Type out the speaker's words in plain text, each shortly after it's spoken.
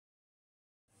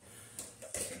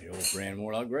The old friend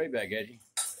Warlock Gray back at you.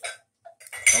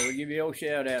 I will give you a old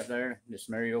shout out there. This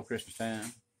merry old Christmas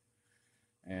time.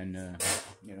 And,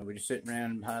 you know, we just sitting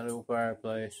around behind the old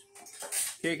fireplace,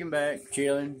 kicking back,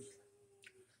 chilling,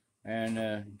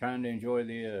 and trying to enjoy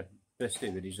the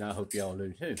festivities. And I hope y'all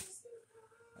do too.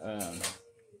 I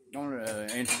want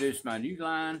to introduce my new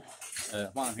line.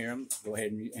 While I'm here, I'm go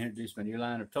ahead and introduce my new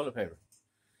line of toilet paper.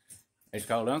 It's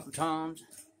called Uncle Tom's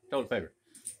Toilet Paper,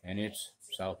 and it's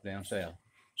soft down south.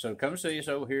 So come see us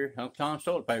over here, Uncle Tom's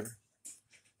Toilet Paper,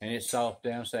 and it's soft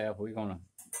down south. We're gonna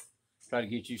try to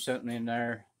get you something in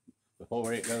there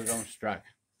before it goes on strike.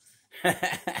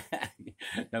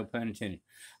 No pun intended.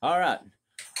 All right,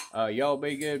 y'all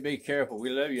be good, be careful. We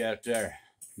love you out there.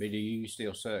 BDU, you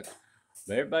still suck.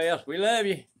 But everybody else, we love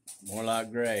you.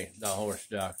 Warlock Gray, the horse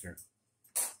doctor.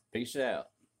 Peace out.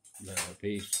 Love,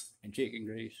 peace, and chicken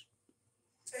grease.